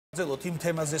Zelot იმ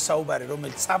თემაზე საუბარი,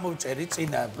 რომელიც წამოვჭერი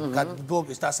წინა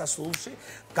ბლოგის დასასრულში,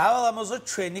 გავალამაზოთ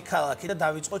ჩვენი ქალაქი და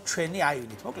დაიწყო ჩვენი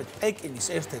აივნით. მოკლედ, პეკინის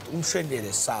ერთ-ერთ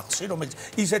უმშვენიერეს სახლში, რომელიც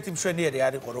ისეთი მშვენიერი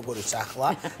არ იყო, როგორც ახლა,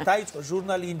 დაიწყო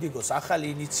ჟურნალი ინდიგოს ახალი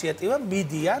ინიციატივა,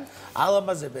 მიდიან,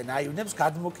 ალამაზებენ აივნებს,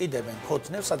 გადმოკიდებენ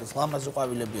ქოთნებს, სადაც ლამაზი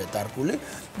ყვავილებია დარგული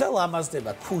და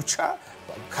ლამაზდება ქუჩა,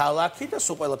 ქალაქი და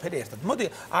სულ ყველაფერი ერთად. მოდი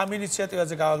ამ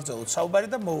ინიციატივაზე გავაგრძელოთ საუბარი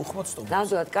და მოუხმოთ სტუმრებს.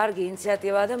 ნამდვილად კარგი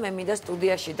ინიციატივაა და მე მინდა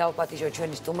სტუდიაში დავპატიჟო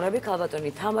ჩვენი სტუმრები,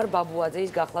 ქალბატონი თამარ ბაბუაძე,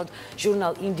 ის გახლავთ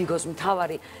ჟურნალ ინდიგოს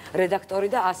მთავარი რედაქტორი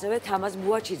და ასევე თამაზ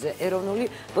ბუაჩიძე, ეროვნული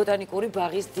ბოტანიკური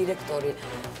ბაღის დირექტორი.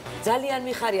 ძალიან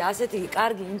მიხარია ასეთი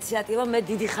კარგი ინიციატივა, მე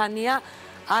დიდი ხანია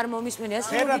არ მომისმენია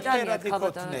სულიტანიათ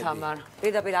ქალბატონო თამარ.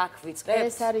 პირდაპირ აქ ვიწყებ.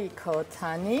 ეს არის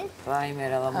ქოთანი. ვაიმე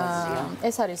რა ლამაზია.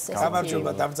 ეს არის ესეთი.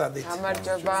 გამარჯობა, დამწადით.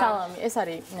 გამარჯობა. სალამი, ეს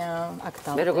არის აქ და.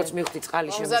 მე როგორც მივხვდი წყალი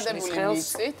შემოშლის ხელს.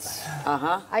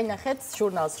 აჰა. აი ნახეთ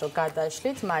ჟურნალს რო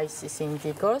გადაშლით მაისის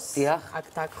ინდიგოს. აქ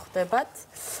დაგხვდებათ.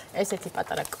 ესეთი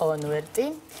პატარა კონვერტი,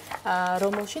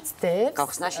 რომელშიც დეგს.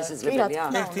 გახსნა შესაძლებელია?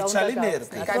 ერთი ცალი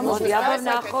ნერგი. მოდი აბა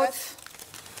ნახოთ.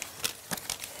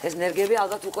 ეს ნერგები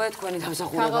ალბათ უკვე თქვენი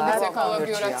დამსახურებაა. ქაღალდის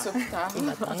ეკოლოგიურად სუფთა.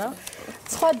 ბატონო.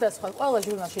 სხვადასხვა ყველა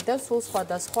ჟურნალში და სულ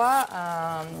სხვადასხვა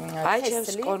აი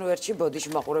ჩემს კონვერტში ბოდიში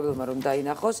მაყურებელმა რომ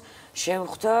დაინახოს,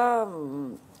 შემხვდა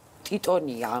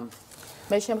ტიტონია.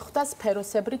 მე შემხვდა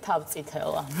სფეროსებრი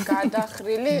თავწითელა.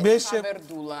 გადახრილი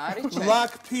ავერდულა არის.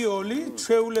 ლაქფიოლი,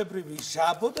 ჩვეულებრივი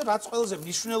ჟაბო და რაც ყველაზე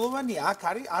მნიშვნელოვანია, აქ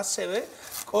არის ასევე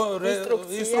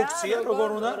ინსტრუქცია, როგორ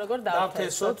უნდა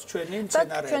დავთესოთ ჩვენი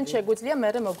მცენარეები. ჩვენ შეგვიძლია მე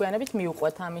მოგვიანებით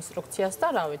მივყვეთ ამ ინსტრუქციას და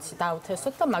რა ვიცი,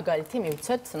 დავთესოთ და მაგალითი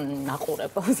მივცეთ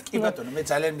მაყურებელს. კი ბატონო, მე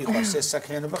ძალიან მიყვარს ეს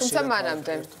საქმიანობა ხშირად. თუმცა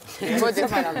მანამდე. მოდი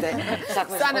მანამდე.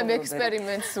 სანამ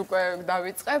ექსპერიმენტს უკვე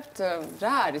დავიწყებთ,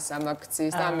 რა არის ამ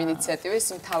აქციის და ამ ინიციატივის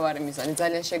მთავარი მიზანი?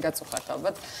 ძალიან შეგაწუხათ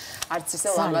ალბათ არც ისე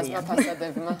ლამაზმა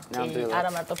ფასადებმა. არა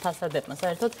მარტო ფასადებმა,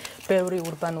 საერთოდ ბევრი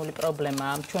ურბანული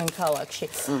პრობლემაა ჩვენ ქალაქში.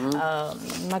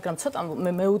 მაგრამ ცოტა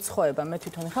მეუცხოება, მე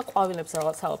თვითონ ხა ყვავილებს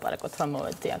რაღაც სალაპარაკოთ რომ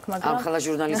მოვედი აქ, მაგრამ ახლა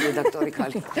ჟურნალის რედაქტორი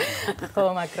ხალი. ხო,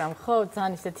 მაგრამ ხო,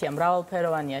 ძალიან ისეთია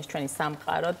მრავალფეროვანია ჩვენი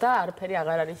სამყარო და არაფერი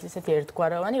აღარ არის ისეთი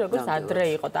ერთგვაროვანი, როგორც ადრე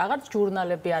იყო და აღარც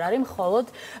ჟურნალები არ არის, მხოლოდ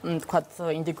თქვათ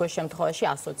ინდიგოს შემთხვევაში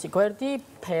 120 გვერდი,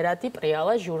 ფერადი,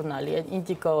 პრიალა ჟურნალი.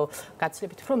 ინდიგო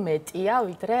გაცილებით უფრო მეტია,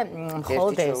 ვიდრე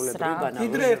მხოლოდ ეს რა.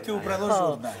 ვიდრე ერთი უბრალო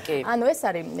ჟურნალი. ანუ ეს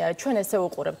არის ჩვენ ესე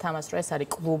უყურებთ ამას, რომ ეს არის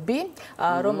კლუბი,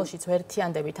 რომელშიც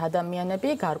ერთიანდებით ადამიანები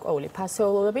გარკვეული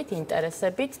ფასეულობებით,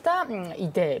 ინტერესებით და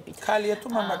იდეებით. ხალია თუ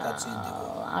მამაკაცი ინდიგო?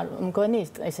 მგონი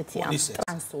ესეთია,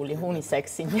 ტრანსული,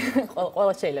 უნისექსი,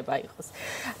 ყველა შეიძლება იყოს.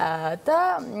 და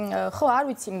ხო, არ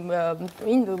ვიცი,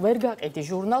 ვერ გაყიდი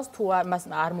ჟურნალს თუ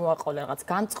არ მოვაყოლე რაღაც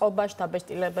განწყობა,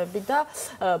 შტაბეშტილებები და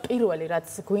პირველი რაც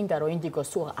გვინდა რომ ინდიგო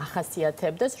სულ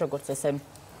ახასიათებდეს, როგორც ესე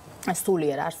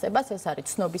სულიერ არსებას, ეს არის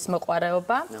ცნობის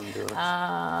მოყვარეობა,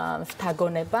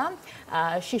 შთაგონება,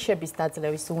 შიშების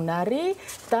დაძლევის უნარი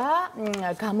და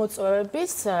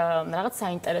გამოწვევების რაღაც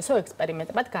საინტერესო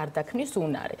ექსპერიმენტებად გარდაქმნის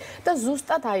უნარი. და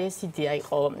ზუსტად აი ეს იდეა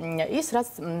იყო ის, რაც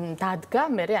დადგა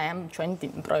მე აი ამ ჩვენი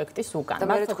პროექტის უკან. და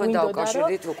მე თქვენ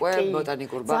დავკავშირდით უკვე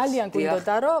ბოტანიკურ ბაღს. ძალიან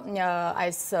გვინდოდა რომ აი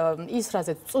ის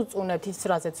რაზეც წუწუნებთ, ის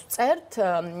რაზეც წერთ,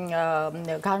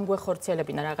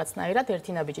 განგვეხორციელებინა რაღაცნაირად,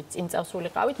 ერთი ნაბიჯით წინ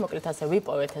წავსულიყავით, მოკლედ ასე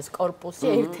ვიპოვეთ ეს კორპუსი,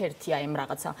 ერთ-ერთია იმ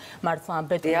რაღაცა მართლა ამ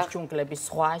ბეტონის ჯუნგლების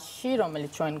ზღვაში,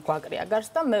 რომელიც ჩვენ გვაკრია გარს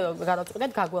და მე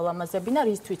გადავწყვიტეთ გაგველამაზებინა,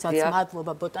 რისთვისაც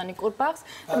მადლობა ბოტანიკურ ბაღს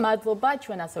და მადლობა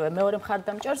ჩვენ ასევე მეორე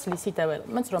მხარდამჭერს ლისი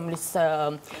დეველოპმენტს, რომლის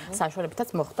საშუალებითაც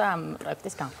მოხდა ამ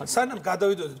პროექტის განხორციელება. სანამ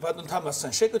გადავიდოდეთ ბატონ თამასთან,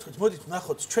 შეკითხვით, მოდით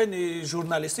ნახოთ, ჩვენი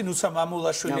ჟურნალისტი ნუცა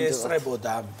მამულაშვილი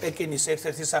ესწრებოდა პეკინის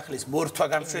ერთ-ერთი სახლის მორთვა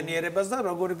გამშვენიერებას და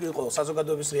როგორი იყო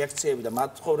საზოგადოების რეაქციები და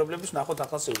მაცხოვრებლების ნახოთ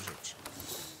ახლა სიუჟეტში.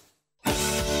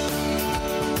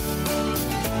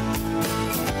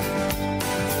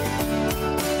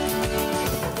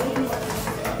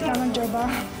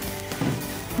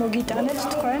 მოგიტანეთ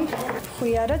თქვენ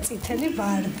ხვიარა წითელი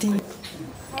ვარდი.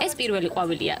 ეს პირველი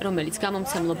ყვავილია, რომელიც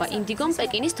გამომცემლობა ინდიგომ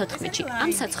პეკინის 14-ში ამ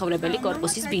საცხოვრებელი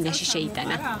კორპუსის ბინაში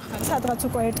შეიტანა. სადღაც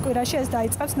უკვე ერთ კვირაში ეს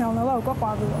დაიწყებს ნელ-ნელა უკვე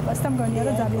ყვავილობას და მგონია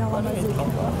რომ ძალიან ლამაზი იყო.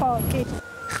 ხო, კი.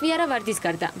 ხვიარა ვარდის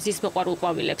გარდა მზის მოყვარულ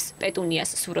ყვავილებს, პეტუნიას,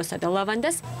 სუროსა და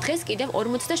ლავანდას დღეს კიდევ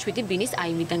 47 ბინის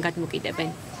აივნიდან გადმოკიდებენ.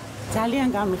 ძალიან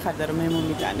გამიხარდა რომ მე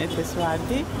მომიტანეთ ეს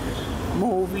ვარდი,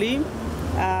 მოუვლი.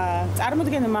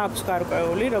 წარმოდგენა მაქვს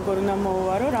გარკვეული, როგორ უნდა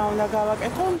მოვარო, რა უნდა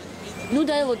გავაკეთო. ნუ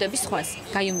დაელოდები სხვას,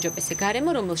 გაიუმჯობესე გარემო,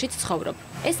 რომელშიც ცხოვრობ.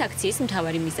 ეს აქციის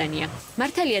მთავარი მიზანია.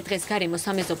 მართალია დღეს გარემო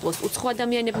სამეზობლოს უცხო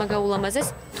ადამიანებმა გაულამაზეს,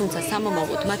 თუმცა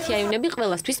სამომავლოდ მათი აივნები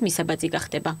ყველასთვის მისაბაძი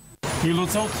გახდება.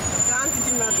 გილოცავთ? ძალიან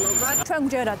დიდი ჩვენ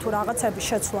გვჯერა თუ რაღაცების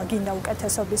შეცვლა გინდა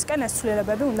უკეთესობისკენ, ეს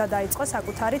ცვლილებები უნდა დაიწყოს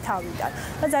საკუთარი თავიდან.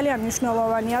 და ძალიან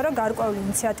მნიშვნელოვანია, რომ გარკვეული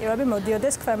ინიციატივები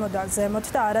მოდიოდეს ქვემოდან ზემოთ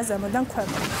და არა ზემოდან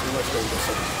ქვემოთ.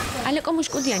 ალეკო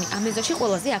მუშკუდიანი ამ ეზოში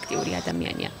ყველაზე აქტიური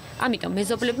ადამიანია. ამიტომ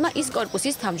მეზობლებმა ის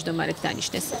კორპუსის თავმჯდომარედ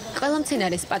დანიშნეს. ყველა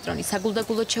მცენარეს პატრონი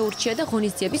საგულდაგულოდ შეურჩია და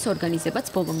ღონისძიების ორგანიზებაც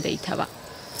ბოლომდე ითავა.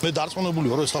 მე დარწმუნებული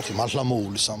ვარ, რომ ეს ხალხი მართლა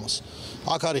მოუვლის ამას.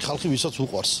 აქ არის ხალხი, ვისაც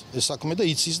უყვარს ეს საქმე და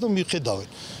იცის და მიხედავენ.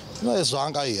 და ეს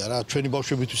ძალიან კაია რა, ჩვენი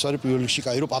ბავშვებისთვის არის პირველ რიგში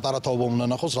კაი, რომ პატარა თაობა უნდა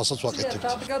ნახოს, რასაც ვაკეთებთ.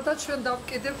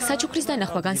 საჩუქრის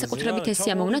დანახვა განსაკუთრებით ეს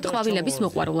სიამოვნად ყვავილების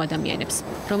მოყვარულ ადამიანებს,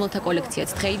 რომელთა კოლექციაც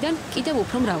დღეიდან კიდევ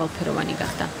უფრო მრავალფეროვანი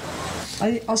გახდა.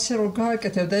 აი ასე რომ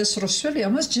გააკეთებდა ეს როსველი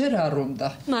ამას ჯერ არ უნდა.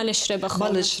 მალე შრება ხოლმე.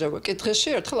 მალე შრება. კითხეში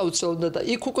ერთხელ აუცილებლად და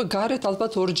იქ უკვე გარეთ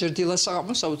ალბათ ორჯერ დილას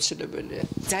აღამოს აუცილებელია.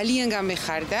 ძალიან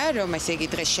გამეხარდა რომ ესე იგი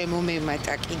დღეს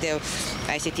შემომემატა კიდევ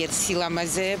ესეთი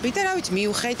სილამაზეები და რა ვიცი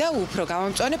მიუხედა უფრო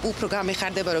გამომწონებ, უფრო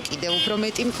გამეხარდება რომ კიდევ უფრო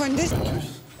მეტი მქონდეს.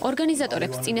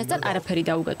 ორგანიზატორებს წინასწარ არაფერი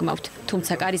დაუგეგმავთ,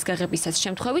 თუმცა კარის გაღებისას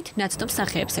შემთხვევით ნაცნობ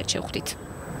სახეებსაც შევხვდით.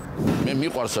 მე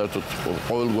მიყვარს საერთოდ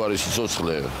ყოველგვარი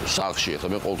სიცოცხლე სახლში, ახლა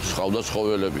მე ყოველთვის ხავდა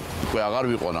ცხოველები. უკვე აღარ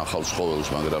ვიყვან ახალ ცხოველს,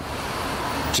 მაგრამ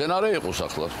მცენარე იყოს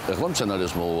ახლა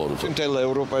მცენარეს მოვუარო. მთელ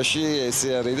ევროპაში ესე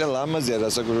არის და ლამაზია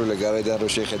რასაკვირველია გარედან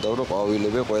რომ შეხედავ რომ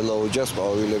ყვავილები ყველა ოჯახს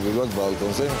ყვავილები გვაქვს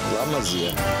ბალკონზე, ლამაზია.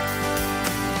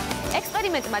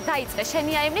 ექსპერიმენტმა დაიწყე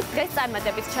შენი აივნით დღეს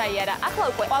წარმატებით ჩაიარა. ახლა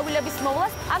უკვე ყვავილების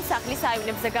მოვლას ამ სახლის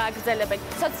აივნებზე გააგრძელებენ.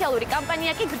 სოციალური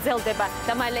კამპანია კი გრძელდება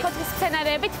და მალე ხოთის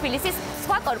მცენარეები თბილისის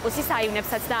სხვა კორპუსის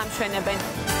აივნებსაც დაამშვენებენ.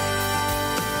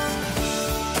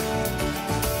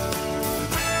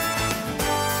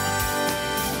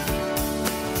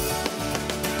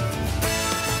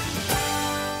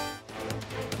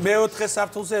 მეოთხე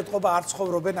საფრთხეზე ეთყობა არ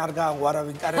ცხოვრობენ, არ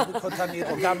გააღვარავენ, კარები ქოთანი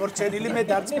იყო გამორჩენილი, მე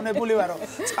დარწმუნებული ვარ, რომ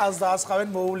წყალს დაასხავენ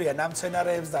მოუვლიან ამ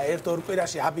მცენარეებს და ერთ-ორ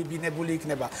კვირაში აბიბინებული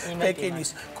იქნება პეკინის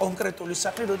კონკრეტული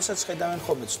სახლი, როდესაც ხედავენ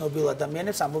ხოლმე ცნობილ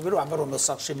ადამიანებს, ამბობენ, რომ აბა რომელ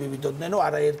სახლში მივიდოდნენ, რომ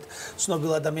არაერთ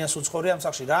ცნობილ ადამიანს უცხოვრია ამ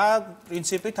სახლში. რა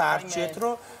პრინციპით არჩიეთ,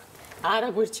 რომ არა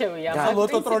გვირჩევია.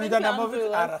 ლოტოტრონიდან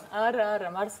ამოვიდეთ? არა,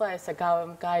 მართლა ესე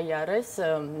გაიარეს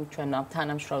ჩვენ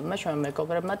თანამშრომლებმა, ჩვენ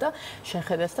მეგობრებმა და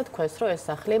შეხედეს და თქვეს, რომ ეს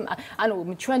სახლი, ანუ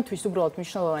ჩვენთვის უბრალოდ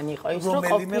მნიშვნელოვანი იყო ის, რომ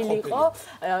ყოფილიყო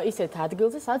ისეთ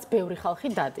ადგილზე, სადაც ბევრი ხალხი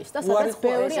დადის და სადაც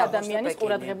ბევრი ადამიანის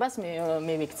ყურადღებას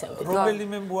მივიქცევდით.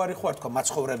 რომელიმე მოარი ხო არ თქვა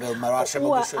მაცხოვრებელმა რა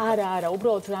შემოგიშვება? არა,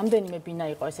 უბრალოდ რამდენიმე ბინა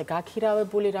იყო ესე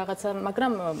გაქირავებული რაღაცა,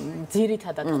 მაგრამ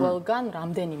ძირითადად ყველგან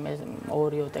რამდენიმე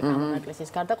 2-3 გამონაკლისის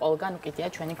გარდა ყველგან უკიდია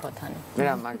ჩვენი ქოთანი.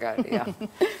 რა მაგარია.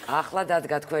 ახლა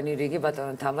დადგა თქვენი რიგი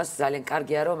ბატონო თამას, ძალიან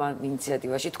კარგია რომ ამ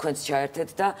ინიციატივაში თქვენც ჩაერთეთ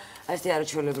და ესეთი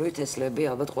არაჩვეულებრივი თესლები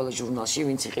ალბათ ყველა ჟურნალში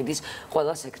ვინც იყიდის,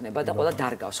 ყველას ექნება და ყველა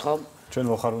დარგავს, ხო? ჩვენ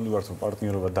მოხარული ვართ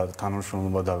პარტნიორობა და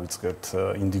თანამშრომლობა დავიწყებთ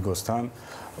ინდიგოსთან.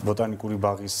 ბოტანიკური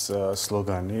ბაღის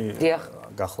სლოგანი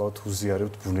გახლავთ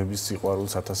უზიარებთ ბუნების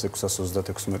სიყვარულს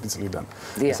 1636 წლიდან.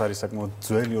 ეს არის საკმაოდ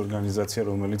ძველი ორგანიზაცია,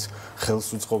 რომელიც ხელს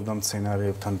უწყობდა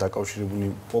მცენარეებთან დაკავშირებული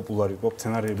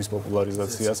მცენარეების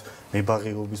პოპულარიზაციას,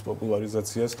 მებაღეობის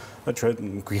პოპულარიზაციას და ჩვენ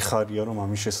გვიხარია, რომ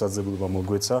ამის შესაძლებლობა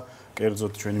მოგვეცა.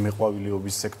 კერძოდ ჩვენი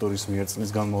მეყვავილეობის სექტორის მიერ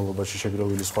წლის განმავლობაში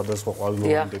შეგროვილი სხვადასხვა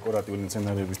ყვავილოვანი დეკორატიული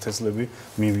მცენარეების თესლები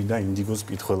მივიდა ინდიგოს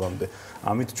კითხველამდე.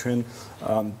 ამით ჩვენ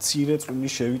მცირე წვლილი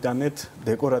შევიტანეთ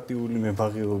დეკორატიული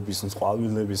მებაღეობის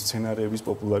ყვავილების მცენარეების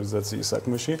პოპულარიზაციის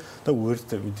საქმეში და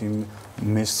უერთდებით იმ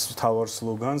მთავარ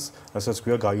სლოგანს, რასაც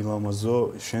ქვია გაილამაზო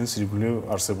შენს ირგვლივ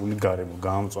არსებული გარემო,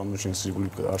 გაამწვანო შენს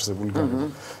ირგვლივ არსებული გარემო.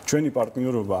 ჩვენი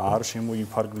პარტნიორობა არ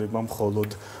შემოიფარგლება მხოლოდ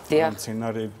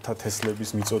მცენარეთა თესლების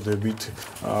მიწოდებით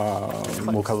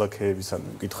მოქალაქეებისადმი,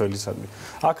 მკითხველისადმი.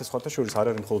 აქ სხვათა შორის არ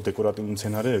არის მხოლოდ დეკორატიული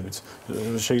მცენარეებიც,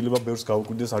 შეიძლება ბევრს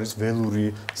გაუკვირდეს არის ველური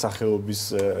სახეობის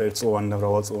ერთწლოვანი და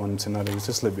მრავალწლოვანი მცენარეების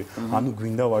თესლები. ანუ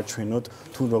გვინდა ვაჩვენოთ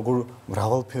თუ როგორ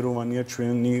მრავალფეროვანია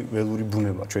ჩვენი ველური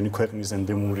ბუნება, ჩვენი ქვეყნის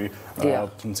ენდემური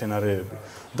მცენარეები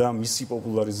და მისი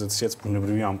პოპულარიზაციაც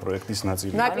ბუნებრივია ამ პროექტის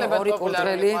ნაწილია. ნაკლებად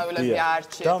პოპულარული ყვავილები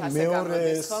აარჩიეთ და მეორე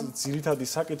ძირითადი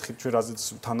საკითხი ჩვენ რაზეც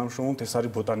თანამშრომლობთ, ეს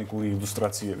არის ბოტანიკური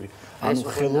ილუსტრაციები. ანუ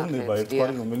ხელოვნება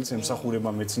ერთგვარი, რომელიც ემსახურება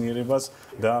მეცნიერებას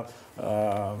და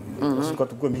ასე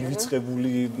ვთქვათ, უკვე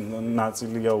მივიწყებული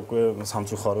ნაწილია უკვე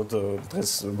სამწუხაროდ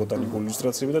დღეს ბოტანიკური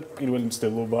ილუსტრაციები და პირველი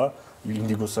მცდელობაა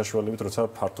ინდიგოს საშუალებით, როცა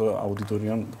ფართო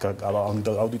აუდიტორია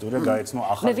გაეცნო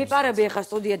ახალ. მე ვიპარები ახლა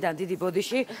სტუდიიდან დიდი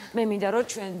ბოდიში, მე მინდა რომ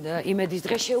ჩვენ იმედის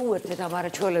დღეს შეუერთეთ ამ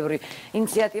არაჩვეულებრივ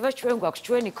ინიციატივას, ჩვენ გვაქვს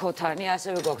ჩვენი ქოთანი,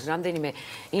 ასევე გვაქვს რამდენიმე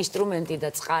ინსტრუმენტი და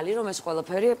წყალი, რომ ეს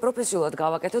ყველაფერი პროფესიულად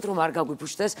გავაკეთოთ, რომ არ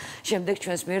გაგვიფუშტეს შემდეგ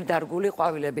ჩვენს მიერ დარგული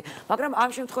ყვავილები. მაგრამ ამ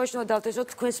შემთხვევაში უნდა დავთესოთ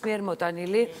თქვენს მიერ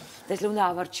მოტანილი, ეს უნდა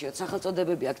ავარჩიოთ.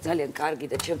 სახელწოდებები აქ ძალიან კარგი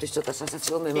და ჩემთვის ცოტა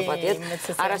სასაცილო მე მოპატიეთ.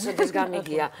 არასოდეს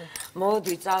გამიგია.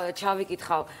 მოდი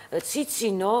ჩავიკითხავ.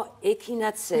 ციცინო,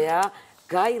 ექინაცეა,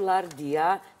 გაილარდია,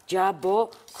 ჯაბო,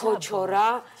 ქოჩორა,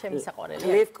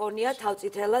 ლევკონია,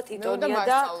 თავწითელა, ტიტონია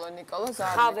და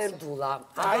ხავერდულა.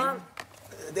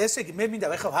 ესე იგი მე მინდა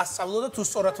ეხლა ვასწავლო და თუ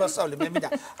სწორად ვასწავლე მე მინდა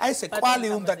აი ესე კვალი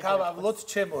უნდა გავავლოთ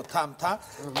ჩემო თამთა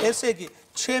ესე იგი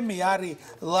ჩემი არის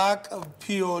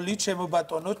ლაკფიოლი ჩემო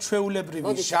ბატონო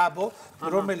ჩვეულებრივი ჟაბო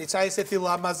რომელიც აი ესეთი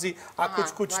ლამაზი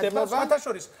აკუჩკუჩდება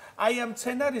სხვათაშორის აი ამ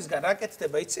სცენარისგან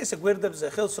რაკეთდება იცი ესე გვერდებზე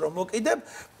ხელს რომ მოკიდებ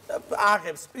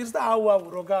აღებს პირს და აუ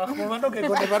რო გაახმოვანო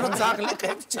გეგონება რომ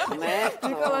ძაღლიყებს მე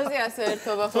ნიკოლოზი ასე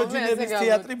ერთობა ხოლმე ესე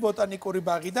თეატრი ბოტანიკური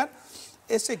ბაღიდან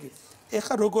ესე იგი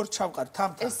ეხა როგორ ჩავყარ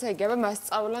თამთა ესე იგივე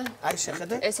მასწავლა აი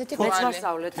შეხედე ესეთი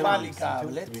კვალი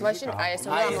გაავლეთ მაშინ აი ეს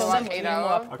უნდა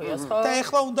ყირავო და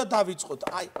ეხლა უნდა დავიწყოთ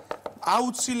აი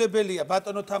აუცილებელია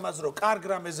ბატონო თამაზ რო კარგ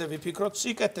რამეზე ვიფიქროთ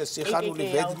სიკეთე სიხარული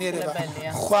ბედნიერება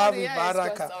ხვავი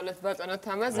ბარაკა სწავლეთ ბატონო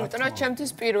თამაზ იმიტომ რომ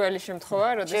ჩემთვის პირველი შემთხვევა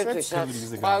როდესაც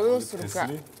ყვავილს რგა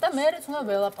და მეც უნდა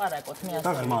ველაპარაკოთ მე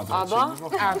ასე აბა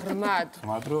აღრმად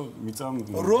მადრო მიწამ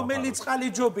რომელი წყალი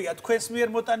ჯობია თქვენს მიერ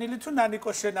მოტანილი თუ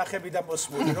ნანიკოს შენახები და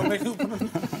მოსმული რომელი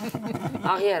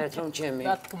აღიარეთ რომ ჩემი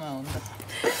რა თქმა უნდა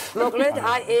მოკლედ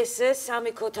აი ესე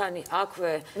სამი ქოთანი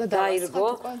აქვე დაირგო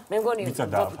მე მგონი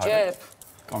ბაბუჯებ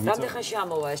რამდენ ხანში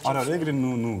ამოვა ეს არა ეგრე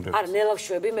ნუ არა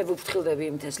ნელავშვები მე ვუფრთხილდები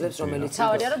იმ თესლებს რომელიც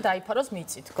თავია რომ დაიფაროს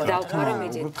მიწით დავფარე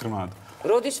მიწით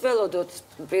როდის ველოდოთ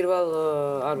პირველ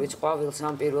არ ვიცი ყვავილს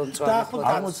ამ პირველ მწვანე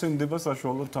აღმოცენდება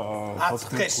საშუალოდ 4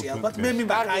 დღეში ალბათ მე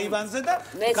მიმარ აივანზე და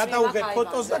გადავუღებ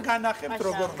ფოტოს და განახებთ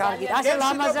როგორ კარგი ასე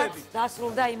ლამაზად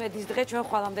დასრულდა იმედის დღე ჩვენ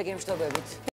ხვალამდე გემშვიდობებით